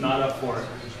 I was just not up for it.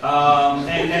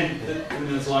 And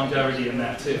there's longevity in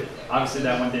that too. Obviously,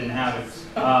 that one didn't have it.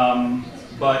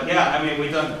 But yeah,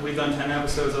 we've done 10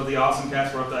 episodes of the Awesome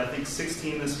Cast. We're up to I think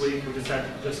 16 this week. We just had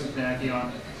Justin Kanacki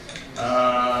on,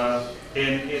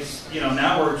 and it's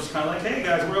now we're just kind of like, hey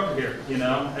guys, we're over here. We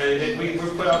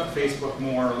put out to Facebook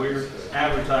more. We're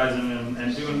advertising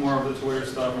and doing more of the Twitter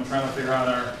stuff and trying to figure out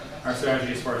our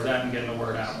strategy as far as that and getting the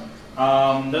word out.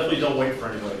 Definitely don't wait for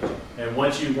anybody. And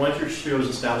once your show is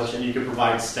established and you can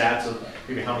provide stats of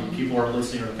maybe how many people are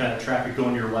listening or the kind of traffic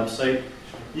going to your website,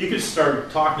 you could start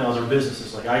talking to other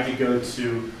businesses. Like I could go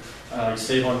to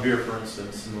Save on Beer, for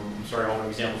instance. And I'm sorry, all my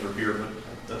examples are beer, but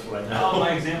that's what I know. All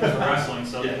my examples are wrestling,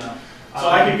 so yeah. So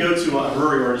I could go to a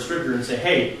brewery or a distributor and say,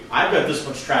 hey, I've got this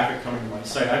much traffic coming to my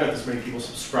site. I've got this many people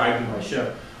subscribing to my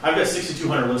show. I've got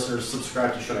 6,200 listeners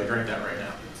subscribed to Should I Drink That right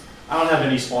now. I don't have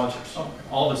any sponsors.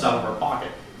 All of it's out of our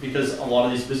pocket because a lot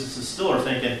of these businesses still are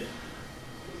thinking,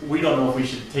 we don't know if we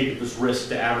should take this risk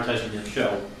to advertising your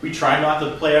show. We try not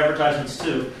to play advertisements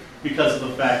too because of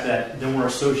the fact that then we're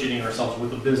associating ourselves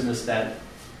with a business that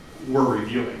we're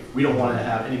reviewing. We don't want to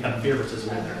have any kind of favoritism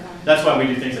in there. That's why we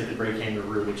do things like the Grey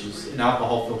Kangaroo, which is an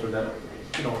alcohol filter that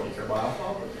we don't really care about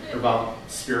alcohol or about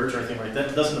spirits or anything like that.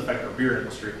 It doesn't affect our beer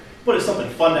industry. But it's something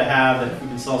fun to have, and if we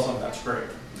can sell something, that's great.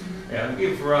 Yeah,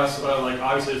 even for us, like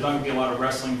obviously there's not going to be a lot of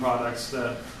wrestling products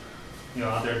that,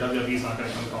 out there. WWE's not going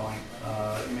to come calling.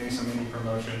 Maybe some indie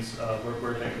promotions.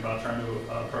 We're thinking about trying to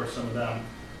approach some of them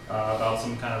about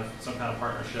some kind of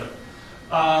partnership.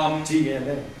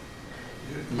 TNA.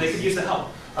 They could use the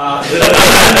help.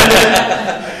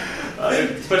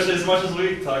 Especially as much as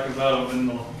we talk about them in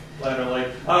the latter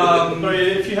light.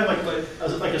 If you have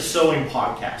like a sewing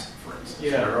podcast, for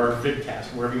instance, or a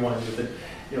vidcast, wherever you want to do it,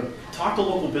 talk to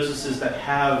local businesses that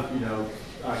have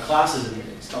classes and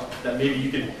stuff that maybe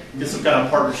you could get some kind of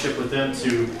partnership with them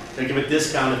to give a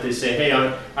discount if they say, hey,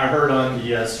 I heard on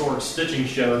the Sorg stitching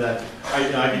show that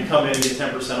I can come in and get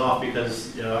 10% off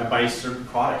because I buy certain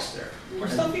products there. Or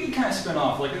stuff you can kind of spin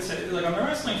off. Like on the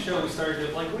wrestling show, we started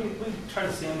to, we try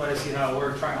to stand by to see how it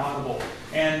worked, trying Audible.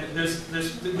 And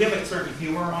we have a certain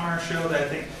humor on our show that I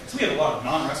think, so we have a lot of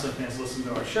non-wrestling fans listen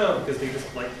to our show because they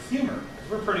just like the humor.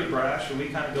 We're pretty brash and we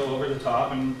kind of go over the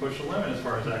top and push the limit as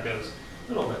far as that goes.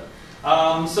 A little bit.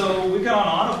 So we got on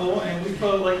Audible and we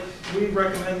put we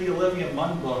recommend the Olivia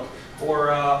Munn book or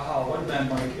what had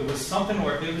been it was something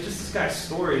where it was just this guy's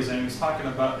stories and he was talking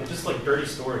about just like dirty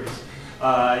stories.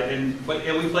 And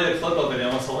we played a clip of it and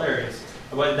it was hilarious.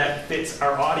 But that fits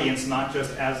our audience not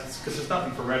just because there's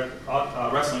nothing for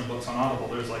wrestling books on Audible.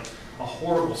 There's like a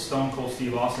horrible Stone Cold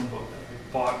Steve Austin book that we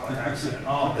bought by accident.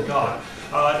 Oh my God.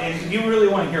 And you really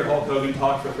want to hear Hulk Hogan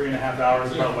talk for 3.5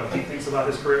 hours about what he thinks about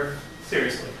his career?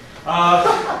 Seriously.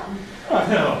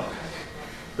 No.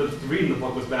 Reading the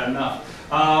book was bad enough.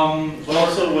 But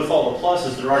also with all the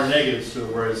pluses, there are negatives to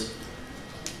it, whereas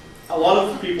a lot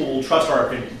of people will trust our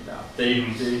opinion now. They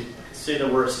say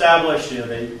that we're established,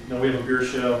 they know we have a beer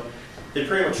show. They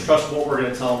pretty much trust what we're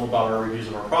going to tell them about our reviews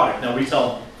of our product. Now we tell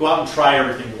them, go out and try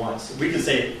everything once. We can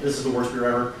say, this is the worst beer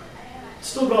ever.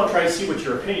 Still go out and try to see what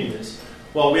your opinion is.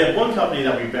 Well, we had one company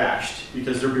that we bashed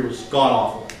because their beer was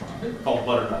god-awful, called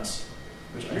Butternuts.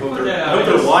 Which I hope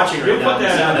they're watching right now. Put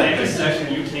that in the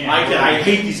section, you can't. I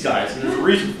hate these guys, and there's a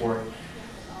reason for it.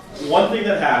 One thing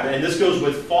that happened, and this goes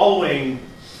with following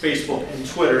Facebook and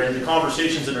Twitter and the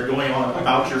conversations that are going on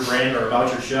about your brand or about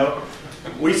your show.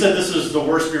 We said this is the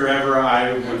worst beer ever.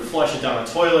 I would flush it down a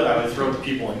toilet. I would throw it to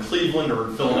people in Cleveland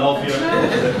or Philadelphia.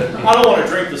 I don't want to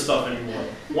drink this stuff anymore.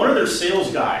 One of their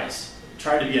sales guys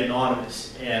tried to be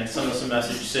anonymous and sent us a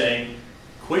message saying,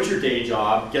 quit your day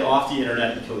job, get off the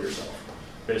internet, and kill yourself.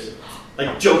 Basically.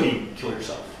 Like joking, kill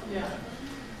yourself. Yeah.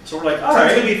 So we're like, all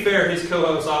right. To be fair, his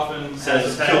co-host often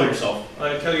says, kill yourself.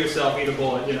 Kill yourself, eat a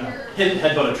bullet,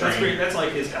 Headbutt a train. That's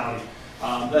like his outing.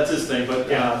 That's his thing. But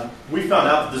we found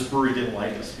out that this brewery didn't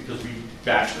like us because we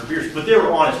bashed their beers. But they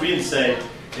were honest. We didn't say,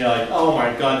 oh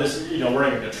my God, this, we're not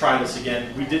going to try this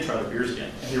again. We did try the beers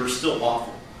again, and they were still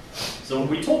awful. So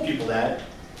we told people that,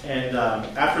 and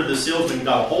after the salesman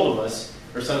got a hold of us,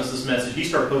 or sent us this message, he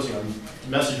started posting on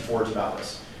message boards about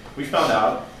us. We found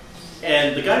out,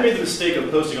 and the guy made the mistake of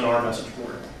posting on our message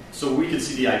board, so we could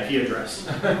see the IP address,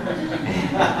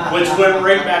 which went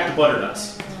right back to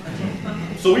Butternuts.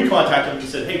 So we contacted him and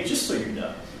said, hey, just so you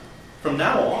know, from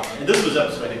now on, and this was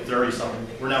episode, I think, 30-something,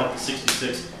 we're now at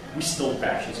 66, we still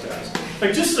bash these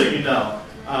guys. Just so you know,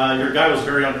 your guy was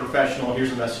very unprofessional, here's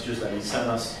the messages that he sent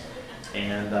us.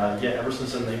 And ever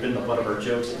since then, they've been the butt of our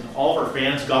jokes. And all of our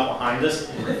fans got behind us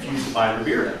and refused to buy their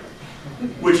beer now.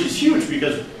 Which is huge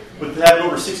because with having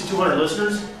over 6,200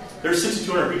 listeners, there's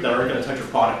 6,200 people that aren't going to touch your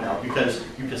product now because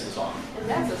you pissed us off. And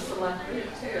that's a select group,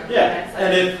 too. Yeah,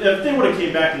 and if they would have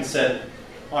came back and said,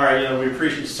 all right, we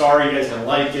appreciate it, sorry you guys didn't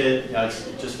like it, it's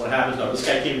just what happens. No, this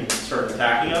guy came and started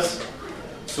attacking us.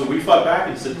 So we fought back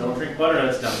and said, don't drink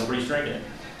Butternuts now, nobody's drinking it.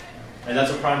 And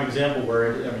that's a prime example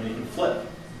where, you can flip.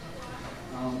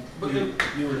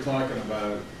 You were talking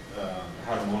about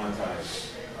how to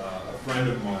monetize. A friend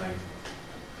of mine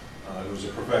who's a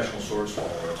professional sword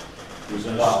swallower was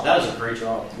in that was a great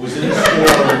job. Was in the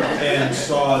store and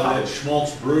saw that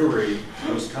Schmaltz Brewery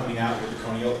was coming out with the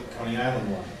Coney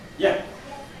Island one. Yeah.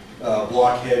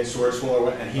 Blockhead sword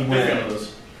swallower, and he went.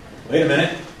 Wait a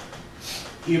minute.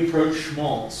 He approached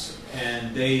Schmaltz,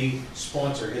 and they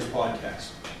sponsor his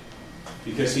podcast.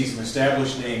 Because he's an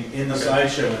established name in the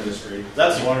sideshow industry.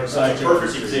 That's a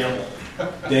perfect example.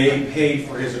 They pay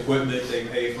for his equipment. They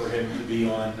pay for him to be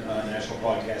on a national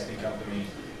podcasting company.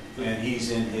 And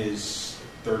he's in his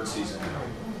 3rd season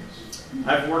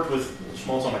now. I've worked with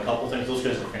Schmaltz on a couple things. Those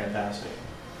guys are fantastic.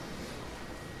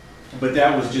 But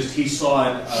that was just, he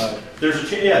saw it.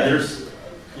 There's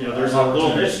a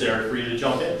little niche there for you to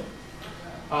jump in.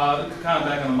 kind of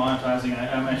back on the monetizing,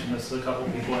 I mentioned this to a couple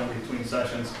people in between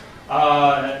sessions.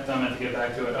 I meant to get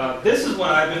back to it. This is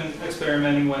what I've been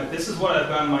experimenting with. This is what I've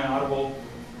gotten my Audible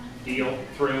deal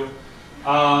through.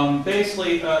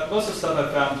 Basically, most of the stuff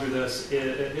I've found through this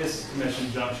is commission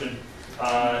junction.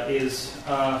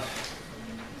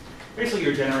 Basically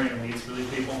you're generating leads for these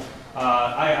people.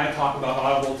 I talk about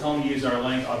Audible, tell them to use our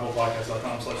link,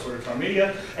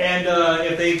 audiblepodcast.com/SorgStrongMedia, and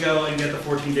if they go and get the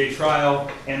 14-day trial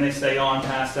and they stay on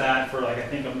past that for like I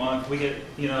think a month, we get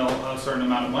a certain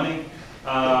amount of money,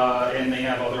 and they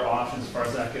have other options as far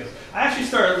as that goes. I actually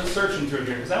started searching through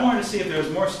here because I wanted to see if there was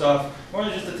more stuff, more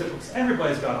than just the typical.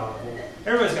 Everybody's got Audible,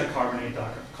 everybody's got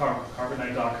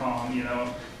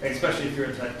Carbonate.com, especially if you're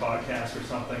a tech podcast or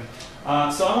something.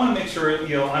 So I want to make sure,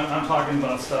 I'm talking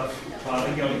about stuff.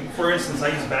 For instance, I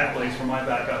use Backblaze for my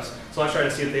backups. So I try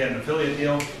to see if they had an affiliate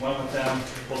deal, went with them.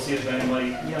 We'll see if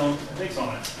anybody, takes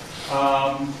on it.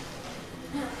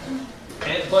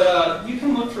 But you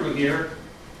can look through here.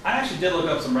 I actually did look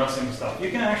up some wrestling stuff. You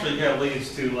can actually get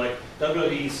leads to like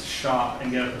WWE's shop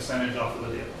and get a percentage off of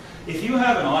the deal. If you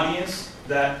have an audience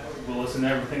that will listen to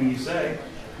everything you say,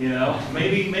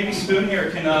 maybe Spoon here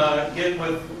can get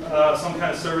with some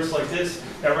kind of service like this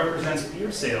that represents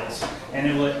beer sales,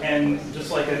 and just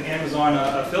like an Amazon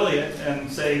affiliate,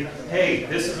 and say, hey,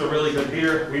 this is a really good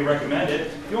beer, we recommend it.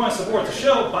 If you want to support the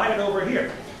show, buy it over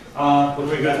here. But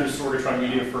we go through Sorgatron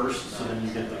Media first, so then you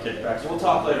get the kickbacks. We'll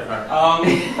talk later.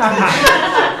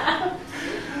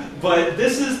 But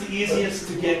this is the easiest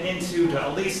to get into, to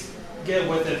at least get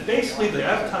with it. Basically, the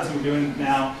advertising we're doing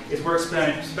now is we're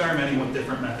experimenting with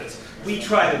different methods. We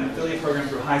tried an affiliate program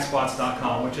through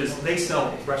highspots.com, which is they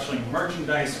sell wrestling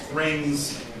merchandise,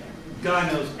 rings,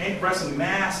 God knows, any wrestling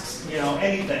masks,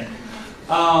 anything.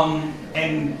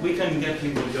 And we couldn't get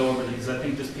people to go over these. I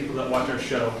think just people that watch our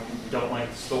show don't like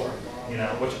the store,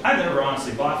 which I never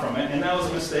honestly bought from it, and that was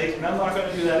a mistake, and I'm not going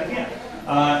to do that again.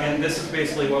 And this is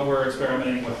basically what we're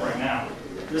experimenting with right now.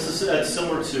 This is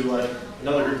similar to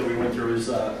another group that we went through is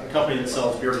a company that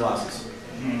sells beer glasses.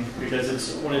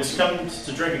 Because when it's come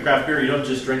to drinking craft beer, you don't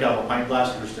just drink out of a pint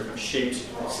glass. There's different shapes,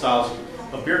 styles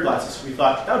of beer glasses. We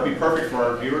thought that would be perfect for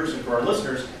our viewers and for our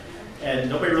listeners, and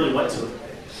nobody really went to it.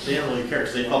 They didn't really care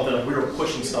because they felt that we were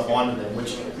pushing stuff onto them,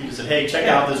 which people said, hey, check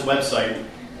out this website.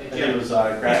 It was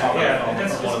Grasshopper.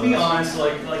 And to be honest,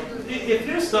 like if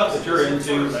there's stuff that you're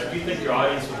into that you think your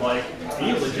audience would like, and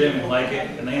you legitimately like it,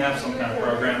 and they have some kind of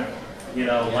program,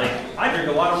 like I drink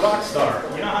a lot of Rockstar.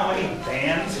 You know how many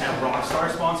bands have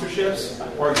Rockstar sponsorships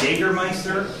or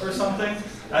Jägermeister or something?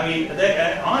 I mean,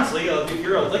 honestly, if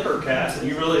you're a liquor cast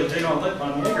and they don't lip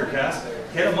on Liquorcast,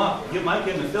 hit them up. You might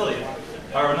get an affiliate.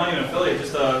 Or not even affiliate,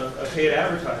 just a paid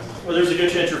advertising. Well, there's a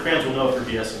good chance your fans will know if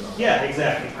you're BSing them. Yeah,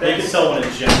 exactly. They can tell when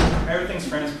it's genuine. Everything's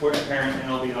transparent and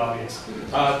it'll be obvious.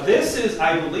 This is,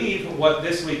 I believe, what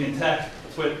This Week in Tech,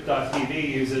 twit.tv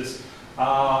uses.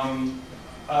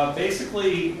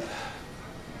 Basically,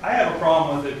 I have a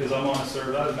problem with it because I'm on a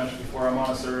server. As I mentioned before, I'm on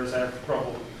a service. I have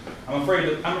trouble. I'm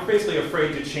basically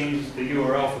afraid to change the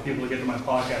URL for people to get to my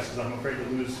podcast because I'm afraid to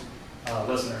lose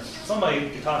listeners. Somebody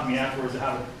could talk to me afterwards to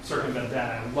how to circumvent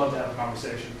that. I would love to have a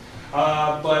conversation.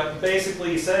 But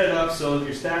basically, you set it up so that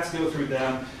your stats go through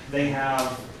them. They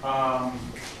have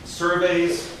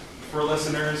surveys for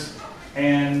listeners,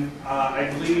 and I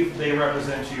believe they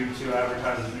represent you to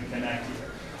advertisers and connect you.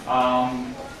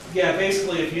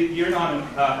 Basically, if you're not an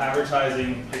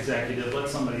advertising executive, let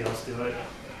somebody else do it,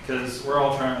 because we're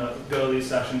all trying to go to these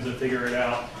sessions and figure it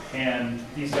out. And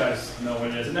these guys know what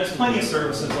it is. And there's plenty of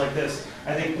services like this.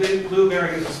 I think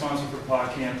Blueberry is a sponsor for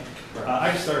podcamp. I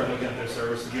just started looking at their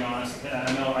service, to be honest.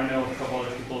 And I know a couple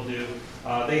other people do.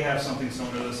 They have something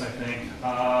similar to this, I think.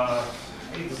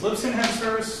 Does Libsyn have a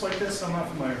service like this? I'm not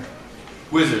familiar.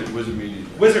 Wizard Media.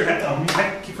 Wizard,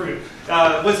 I keep forgetting.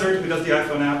 Wizard, who does the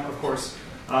iPhone app, of course.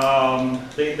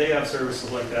 They have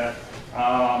services like that.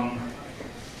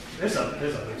 There's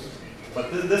others. But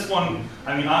this one,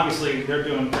 I mean, obviously, they're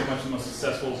doing pretty much the most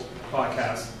successful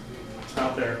podcast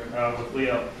out there with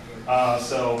Leo.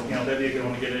 So, they'd be a good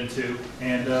one to get into.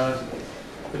 And the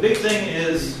big thing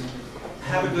is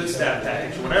have a good stat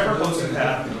package. Whatever host you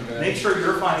have, make sure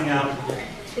you're finding out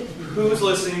who's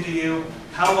listening to you,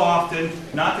 how often,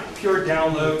 not the pure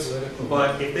downloads,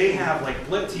 but if they have, like,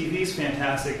 Blip TV is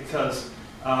fantastic because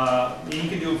you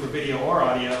can do it for video or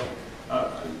audio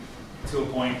to a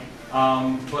point.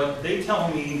 But they tell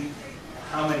me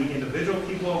how many individual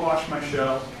people have watched my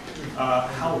show,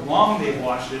 how long they've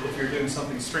watched it if you're doing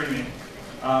something streaming.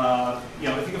 If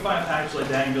you can find a package like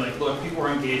that and be like, look, people are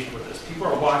engaged with this. People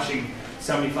are watching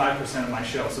 75% of my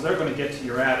show, so they're going to get to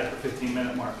your ad at the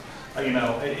 15-minute mark.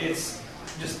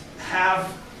 just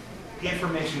have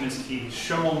information is key.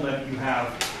 Show them that you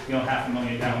have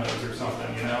 500,000 downloads or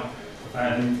something,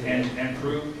 and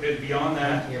prove it beyond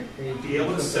that. Be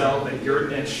able to sell that your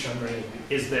niche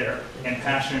is there and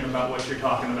passionate about what you're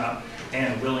talking about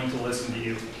and willing to listen to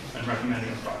you and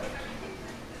recommending a product.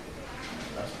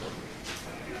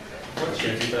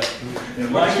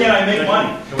 Why can't I make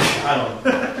money? I don't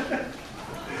know.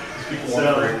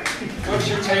 What's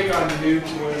your take on the new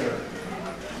Twitter?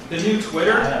 The new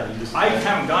Twitter? I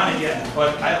haven't gone it yet,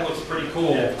 but it looks pretty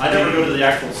cool. Yeah, I never go to the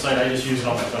actual site. I just use it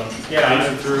on my phone. Yeah, I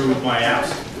use it through my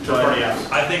apps, third-party apps.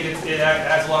 I think it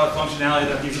adds a lot of functionality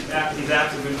that these apps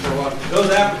have been for a while. Those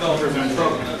app developers are in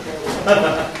trouble.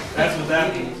 That's what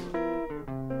that means.